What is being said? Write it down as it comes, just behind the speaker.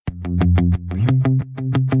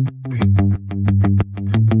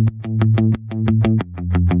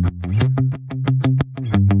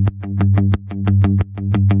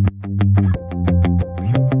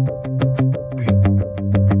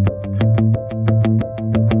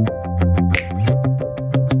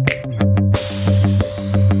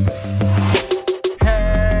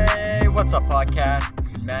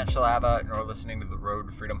Shalava, and you're listening to the Road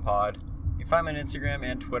to Freedom Pod. You can find me on Instagram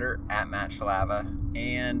and Twitter at Matt Shalava,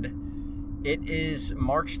 and it is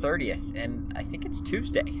March 30th, and I think it's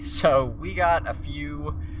Tuesday, so we got a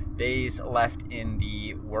few days left in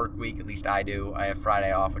the work week, at least I do. I have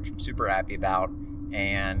Friday off, which I'm super happy about,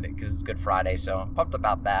 and because it's Good Friday, so I'm pumped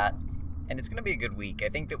about that. And it's going to be a good week. I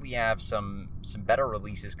think that we have some better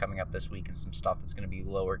releases coming up this week and some stuff that's going to be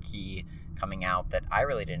lower key coming out that I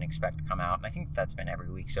really didn't expect to come out. And I think that's been every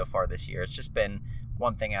week so far this year. It's just been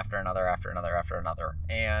one thing after another, after another, after another.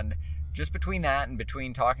 And just between that and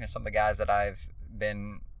between talking to some of the guys that I've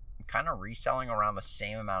been kind of reselling around the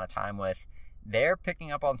same amount of time with, they're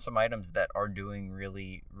picking up on some items that are doing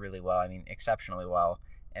really, really well. I mean, exceptionally well.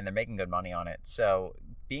 And they're making good money on it. So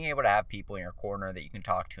being able to have people in your corner that you can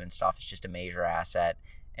talk to and stuff is just a major asset.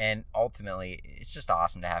 And ultimately, it's just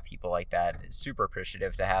awesome to have people like that. It's super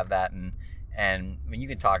appreciative to have that. And when you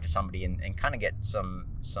can talk to somebody and kind of get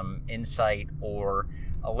some insight or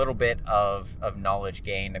a little bit of knowledge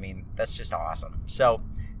gained, I mean, that's just awesome. So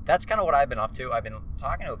that's kind of what I've been up to. I've been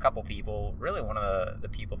talking to a couple people. Really, one of the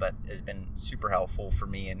people that has been super helpful for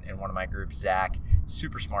me in one of my groups, Zach,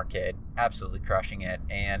 super smart kid, absolutely crushing it.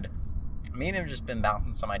 And me and him just been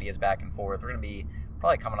bouncing some ideas back and forth. We're going to be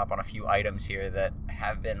probably coming up on a few items here that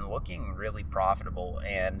have been looking really profitable.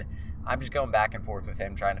 And I'm just going back and forth with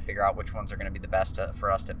him, trying to figure out which ones are going to be the best for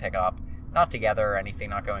us to pick up. Not together or anything,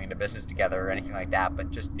 not going into business together or anything like that,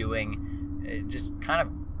 but just just kind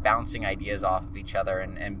of bouncing ideas off of each other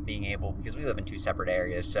and being able, because we live in two separate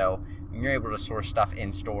areas, so when you're able to source stuff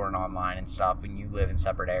in store and online and stuff when you live in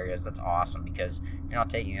separate areas, that's awesome because you're not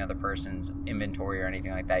taking the other person's inventory or anything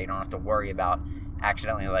like that. You don't have to worry about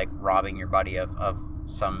accidentally like robbing your buddy of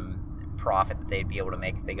some profit that they'd be able to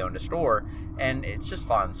make if they go into store, and it's just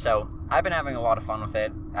fun. So I've been having a lot of fun with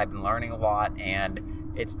it. I've been learning a lot,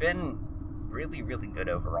 and it's been really, really good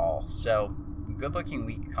overall. So good looking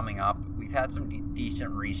week coming up. We've had some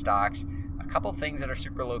decent restocks, a couple things that are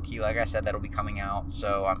super low key, like I said, that'll be coming out,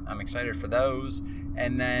 so I'm excited for those.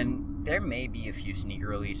 And then there may be a few sneaker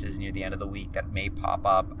releases near the end of the week that may pop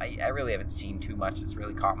up. I really haven't seen too much that's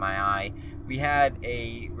really caught my eye. We had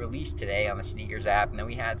a release today on the Sneakers app, and then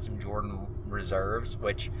we had some Jordan Reserves,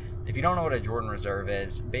 which, if you don't know what a Jordan Reserve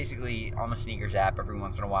is, basically on the Sneakers app every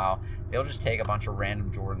once in a while they'll just take a bunch of random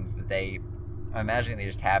Jordans that I imagine they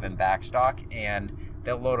just have in backstock, and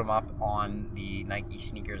they'll load them up on the Nike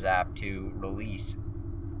Sneakers app to release.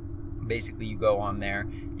 Basically, you go on there,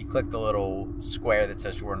 you click the little square that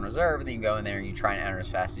says Jordan Reserve, and then you go in there and you try and enter as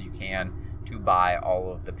fast as you can to buy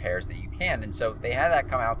all of the pairs that you can. And so they had that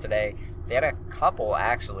come out today. They had a couple,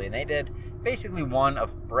 actually, and they did basically one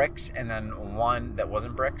of bricks and then one that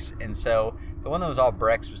wasn't bricks. And so the one that was all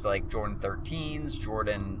bricks was like Jordan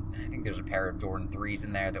 13s, I think there's a pair of Jordan 3s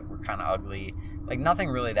in there that were kind of ugly. Like nothing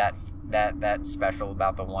really that special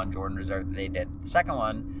about the one Jordan Reserve that they did. The second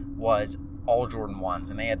one was all Jordan 1s,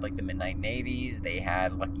 and they had like the Midnight Navies, they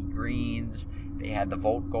had Lucky Greens, they had the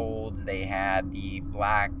Volt Golds, they had the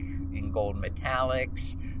black and gold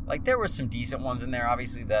metallics. Like there were some decent ones in there,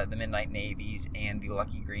 obviously the Midnight Navies and the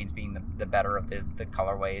Lucky Greens being the better of the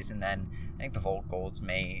colorways, and then I think the Volt Golds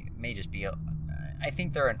may just be I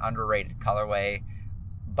think they're an underrated colorway,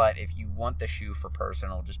 but if you want the shoe for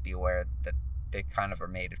personal, just be aware that they kind of are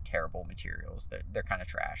made of terrible materials. They're kind of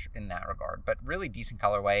trash in that regard, but really decent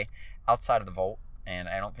colorway outside of the Volt. And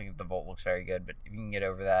I don't think that the Volt looks very good, but if you can get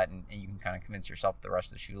over that and you can kind of convince yourself that the rest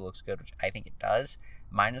of the shoe looks good, which I think it does,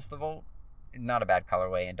 minus the Volt, not a bad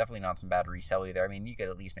colorway and definitely not some bad resale either. I mean, you could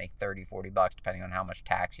at least make $30-$40 depending on how much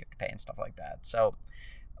tax you have to pay and stuff like that. So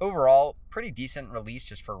overall, pretty decent release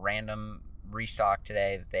just for random restock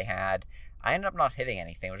today that they had. I ended up not hitting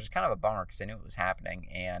anything, which is kind of a bummer because I knew it was happening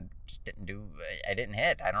and just I didn't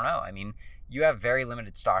hit. I don't know. I mean, you have very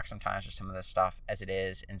limited stock sometimes for some of this stuff as it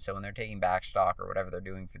is. And so when they're taking back stock or whatever they're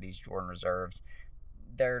doing for these Jordan Reserves,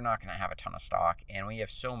 they're not going to have a ton of stock. And when you have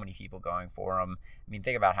so many people going for them, I mean,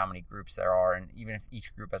 think about how many groups there are. And even if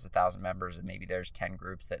each group has 1,000 members and maybe there's 10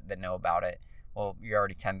 groups that know about it, well, you're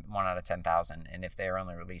already 1 out of 10,000. And if they're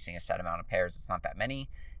only releasing a set amount of pairs, it's not that many.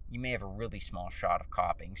 You may have a really small shot of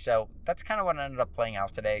copying. So that's kind of what ended up playing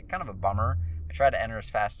out today. Kind of a bummer. I tried to enter as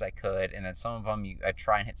fast as I could, and then some of them I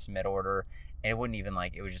try and hit submit order, and it wouldn't even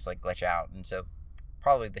it would just glitch out. And so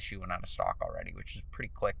probably the shoe went out of stock already, which is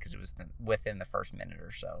pretty quick because it was within the first minute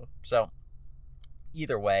or so. So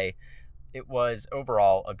either way, it was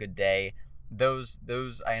overall a good day. Those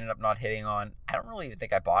I ended up not hitting on. I don't really even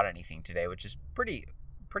think I bought anything today, which is pretty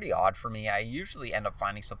odd for me. I usually end up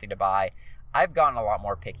finding something to buy I've gotten a lot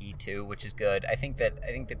more picky too, which is good. I think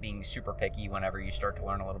that being super picky whenever you start to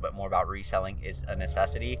learn a little bit more about reselling is a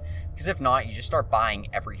necessity, because if not, you just start buying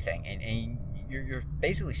everything and you're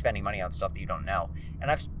basically spending money on stuff that you don't know. And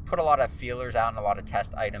I've put a lot of feelers out and a lot of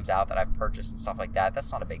test items out that I've purchased and stuff like that. That's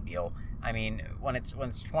not a big deal. I mean, when it's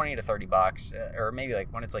 $20 to $30, or maybe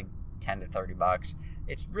like when it's like $10 to $30,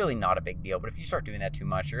 it's really not a big deal. But if you start doing that too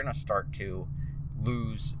much, you're going to start to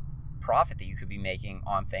lose profit that you could be making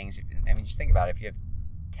on things. Just think about it. If you have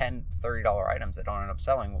 $10, $30 items that don't end up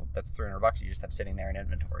selling, well, that's $300 you just have sitting there in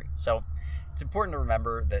inventory. So it's important to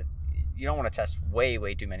remember that you don't want to test way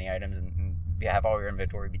too many items and have all your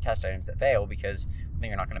inventory be test items that fail, because then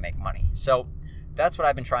you're not going to make money. So that's what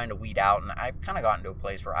I've been trying to weed out, and I've kind of gotten to a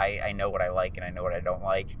place where I know what I like and I know what I don't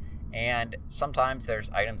like. And sometimes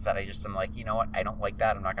there's items that I just am like, you know what, I don't like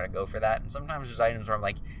that, I'm not going to go for that. And sometimes there's items where I'm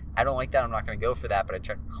like, I don't like that, I'm not going to go for that, but I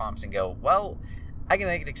check the comps and go, well, I can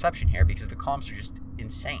make an exception here because the comps are just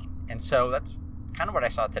insane. And so that's kind of what I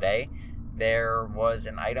saw today. There was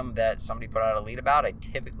an item that somebody put out a lead about.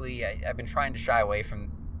 I've been trying to shy away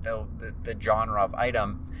from the genre of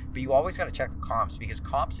item, but you always got to check the comps, because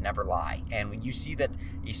comps never lie. And when you see that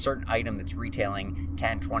a certain item that's retailing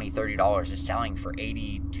 $10, $20, $30 is selling for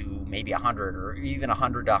 $80 to maybe $100, or even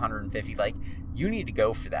 $100 to $150, like, you need to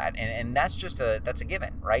go for that. And that's a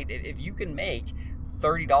given, right? If you can make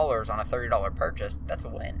 $30 on a $30 purchase, that's a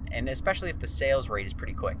win. And especially if the sales rate is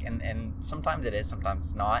pretty quick, and sometimes it is, sometimes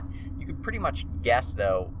it's not. You can pretty much guess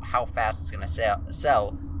though how fast it's going to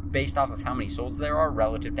sell based off of how many solds there are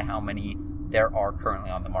relative to how many there are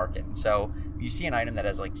currently on the market. And so you see an item that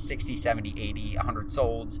has like 60, 70, 80, 100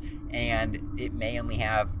 solds, and it may only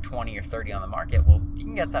have 20 or 30 on the market. Well, you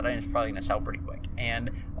can guess that item is probably going to sell pretty quick.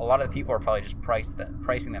 And a lot of the people are probably just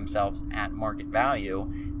pricing themselves at market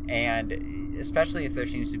value. And especially if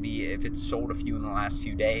if it's sold a few in the last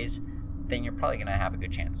few days, then you're probably going to have a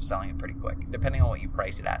good chance of selling it pretty quick, depending on what you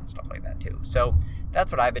price it at and stuff like that too. So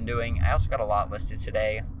that's what I've been doing. I also got a lot listed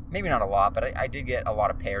today. Maybe not a lot, but I did get a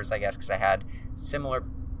lot of pairs, I guess, because I had similar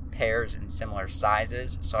pairs in similar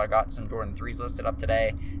sizes. So I got some Jordan 3s listed up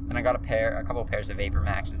today. Then I got a couple of pairs of Vapor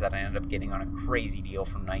Maxes that I ended up getting on a crazy deal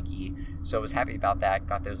from Nike. So I was happy about that.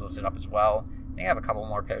 Got those listed up as well. I think I have a couple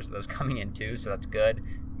more pairs of those coming in too, so that's good.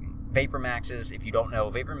 Vapor Maxes, if you don't know,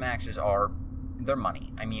 Vapor Maxes they're money.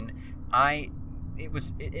 I mean,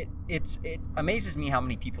 it amazes me how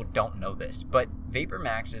many people don't know this, but Vapor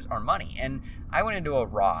Maxes are money. And I went into a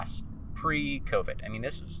Ross pre-COVID. I mean,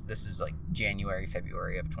 this is like January,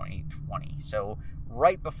 February of 2020. So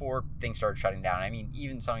right before things started shutting down. I mean,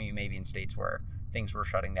 even some of you maybe in states where things were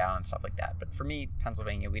shutting down and stuff like that. But for me,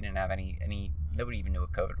 Pennsylvania, we didn't have any nobody even knew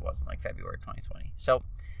what COVID was in like February 2020. So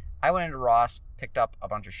I went into Ross, picked up a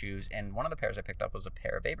bunch of shoes, and one of the pairs I picked up was a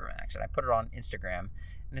pair of Vapor Max, and I put it on Instagram,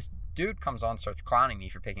 and this dude comes on and starts clowning me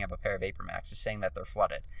for picking up a pair of Vapor Maxes, saying that they're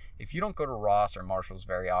flooded. If you don't go to Ross or Marshalls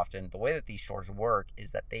very often, the way that these stores work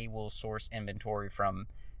is that they will source inventory from,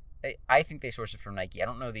 I think they source it from Nike. I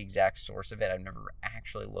don't know the exact source of it. I've never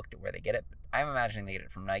actually looked at where they get it, but I'm imagining they get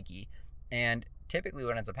it from Nike, and typically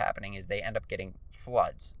what ends up happening is they end up getting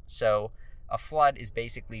floods. So a flood is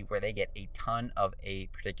basically where they get a ton of a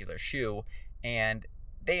particular shoe, and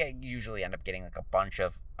they usually end up getting like a bunch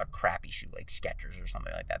of a crappy shoe, like Skechers or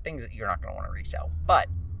something like that, things that you're not going to want to resell. But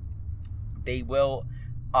they will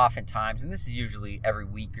oftentimes, and this is usually every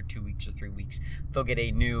week or 2 weeks or 3 weeks, they'll get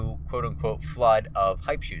a new quote-unquote flood of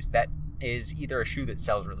hype shoes that is either a shoe that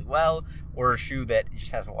sells really well or a shoe that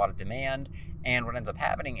just has a lot of demand. And what ends up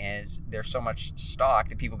happening is there's so much stock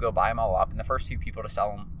that people go buy them all up, and the first few people to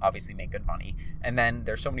sell them obviously make good money. And then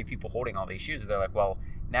there's so many people holding all these shoes, they're like, well,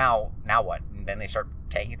 now what? And then they start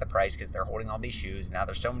taking the price because they're holding all these shoes. Now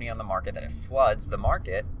there's so many on the market that it floods the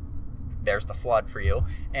market. There's the flood for you,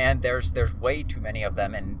 and there's way too many of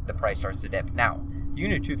them, and the price starts to dip. Now, you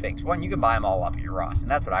can do two things. One, you can buy them all up at your Ross,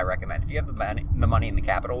 and that's what I recommend. If you have the money and the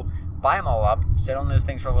capital, buy them all up, sit on those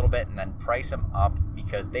things for a little bit, and then price them up,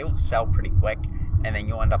 because they will sell pretty quick, and then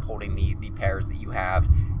you'll end up holding the pairs that you have,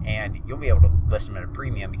 and you'll be able to list them at a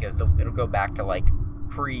premium, because it'll go back to like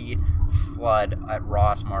pre-flood at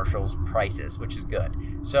Ross, Marshalls prices, which is good.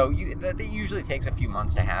 So that usually takes a few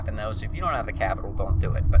months to happen though, so if you don't have the capital, don't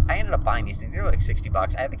do it. But I ended up buying these things. They were like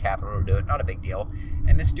 $60. I had the capital to do it, not a big deal.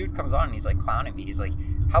 And this dude comes on and he's like clowning me. He's like,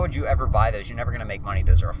 how would you ever buy those? You're never going to make money.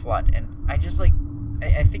 Those are a flood. And I just like,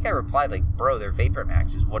 I think I replied like, bro, they're Vapor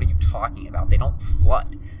Maxes. What are you talking about? They don't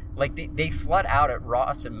flood. like they flood out at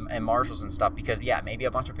Ross and Marshalls and stuff because, yeah, maybe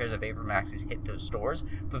a bunch of pairs of Vapor Maxes hit those stores,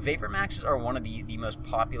 but Vapor Maxes are one of the most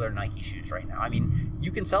popular Nike shoes right now. I mean,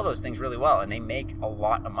 you can sell those things really well, and they make a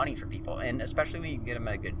lot of money for people, and especially when you can get them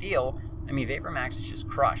at a good deal. I mean, Vapor Max is just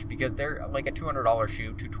crushed because they're like a $200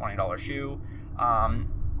 shoe, $220 shoe.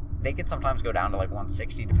 They can sometimes go down to like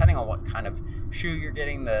 $160, depending on what kind of shoe you're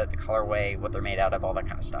getting, the colorway, what they're made out of, all that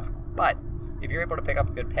kind of stuff. But if you're able to pick up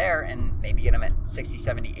a good pair and maybe get them at 60,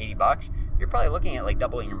 70, $80, you're probably looking at like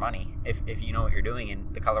doubling your money if you know what you're doing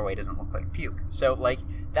and the colorway doesn't look like puke. So like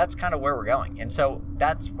that's kind of where we're going. And so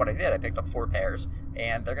that's what I did. I picked up 4 pairs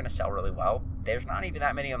and they're going to sell really well. There's not even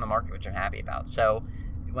that many on the market, which I'm happy about. So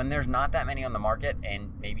when there's not that many on the market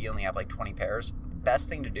and maybe you only have like 20 pairs, the best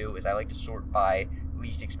thing to do is I like to sort by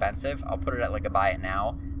least expensive. I'll put it at like a buy it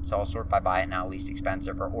now. So I'll sort by buy it now, least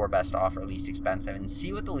expensive, or best offer, least expensive, and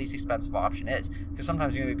see what the least expensive option is. Because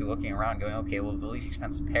sometimes you may be looking around going, okay, well, the least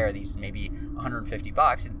expensive pair of these is maybe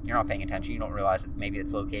 $150, and you're not paying attention. You don't realize that maybe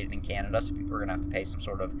it's located in Canada, so people are going to have to pay some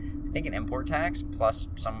sort of, I think, an import tax plus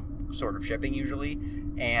some sort of shipping usually,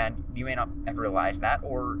 and you may not have realized that,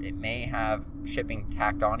 or it may have shipping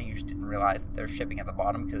tacked on, and you just didn't realize that there's shipping at the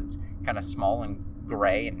bottom because it's kind of small and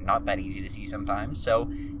gray and not that easy to see sometimes. So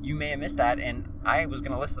you may have missed that, and I was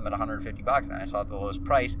going to list them at $150, and I saw the lowest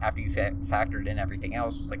price after you factored in everything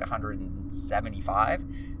else was like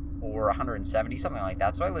 $175 or $170, something like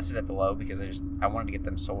that. So I listed at the low because I wanted to get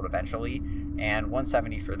them sold eventually, and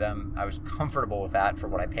 $170 for them, I was comfortable with that for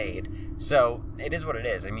what I paid. So it is what it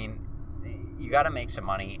is. I mean, you got to make some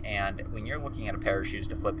money, and when you're looking at a pair of shoes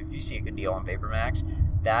to flip, if you see a good deal on Vapor Max,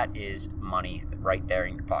 that is money right there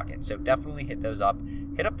in your pocket. So definitely hit those up.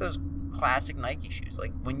 Hit up those classic Nike shoes.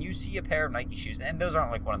 Like when you see a pair of Nike shoes, and those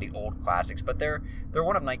aren't like one of the old classics, but they're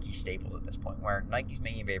one of Nike's staples at this point, where Nike's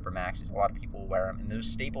making Vapor Maxes, a lot of people wear them, and those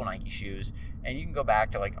staple Nike shoes, and you can go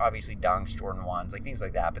back to like obviously Dunks, Jordan 1s, like things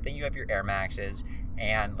like that, but then you have your Air Maxes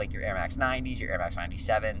and like your Air Max 90s, your Air Max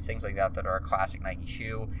 97s, things like that are a classic Nike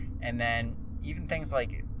shoe, and then even things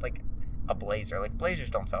like a blazer. Like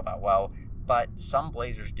blazers don't sell that well, but some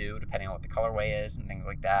blazers do, depending on what the colorway is and things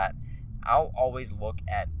like that. I'll always look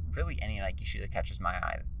at really any Nike shoe that catches my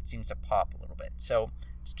eye that seems to pop a little bit. So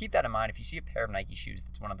just keep that in mind. If you see a pair of Nike shoes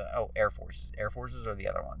that's one of the, Air Forces. Air Forces are the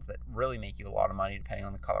other ones that really make you a lot of money depending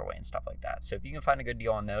on the colorway and stuff like that. So if you can find a good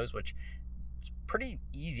deal on those, which it's pretty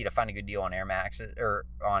easy to find a good deal on Air Maxes or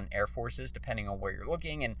on Air Forces, depending on where you're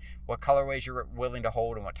looking and what colorways you're willing to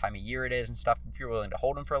hold and what time of year it is and stuff. If you're willing to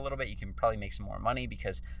hold them for a little bit, you can probably make some more money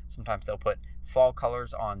because sometimes they'll put fall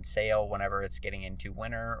colors on sale whenever it's getting into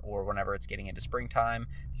winter or whenever it's getting into springtime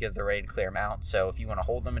because they're ready to clear them out. So if you want to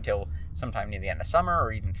hold them until sometime near the end of summer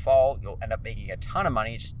or even fall, you'll end up making a ton of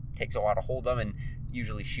money. It just takes a while to hold them, and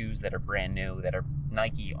usually shoes that are brand new that are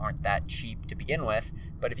Nike aren't that cheap to begin with.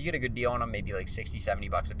 But if you get a good deal on them, maybe like $60,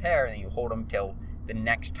 $70 a pair, and then you hold them till the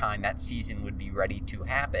next time that season would be ready to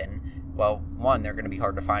happen, well, one, they're going to be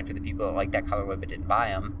hard to find for the people that like that colorway but didn't buy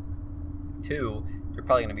them. Two, you're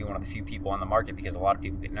probably going to be one of the few people on the market because a lot of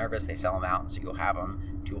people get nervous, they sell them out, and so you'll have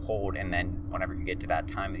them to hold. And then whenever you get to that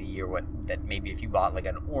time of the year, that maybe if you bought like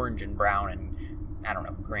an orange and brown and I don't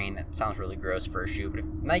know, green, that sounds really gross for a shoe, but if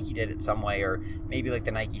Nike did it some way, or maybe like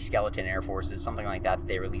the Nike Skeleton Air Forces, something like that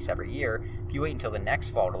they release every year, if you wait until the next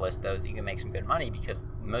fall to list those, you can make some good money because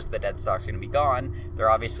most of the dead stock's going to be gone.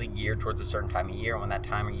 They're obviously geared towards a certain time of year, and when that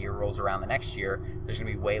time of year rolls around the next year, there's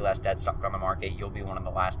going to be way less dead stock on the market. You'll be one of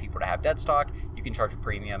the last people to have dead stock. You can charge a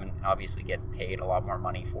premium and obviously get paid a lot more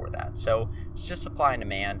money for that. So it's just supply and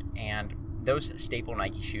demand, and those staple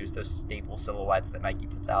Nike shoes, those staple silhouettes that Nike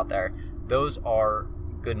puts out there, those are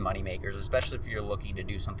good money makers, especially if you're looking to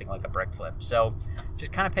do something like a brick flip. So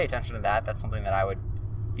just kind of pay attention to that. That's something that I would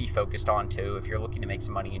be focused on too. If you're looking to make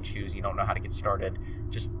some money in shoes, you don't know how to get started,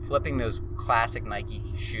 just flipping those classic Nike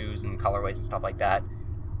shoes and colorways and stuff like that,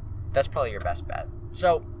 that's probably your best bet.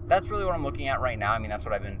 So that's really what I'm looking at right now. I mean, that's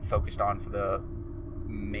what I've been focused on for the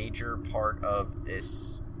major part of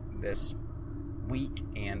this week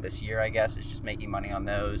and this year, I guess. It's just making money on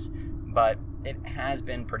those, but it has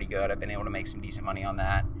been pretty good. I've been able to make some decent money on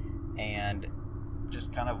that, and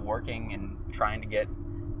just kind of working and trying to get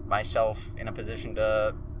myself in a position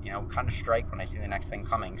to, kind of strike when I see the next thing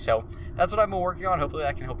coming. So that's what I've been working on. Hopefully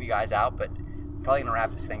that can help you guys out, but I'm probably going to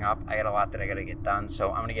wrap this thing up. I got a lot that I got to get done, so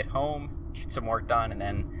I'm going to get home, get some work done, and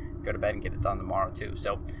then go to bed and get it done tomorrow too.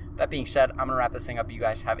 So that being said, I'm going to wrap this thing up. You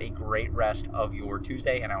guys have a great rest of your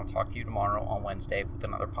Tuesday, and I will talk to you tomorrow on Wednesday with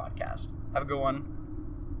another podcast. Have a good one.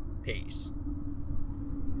 Peace.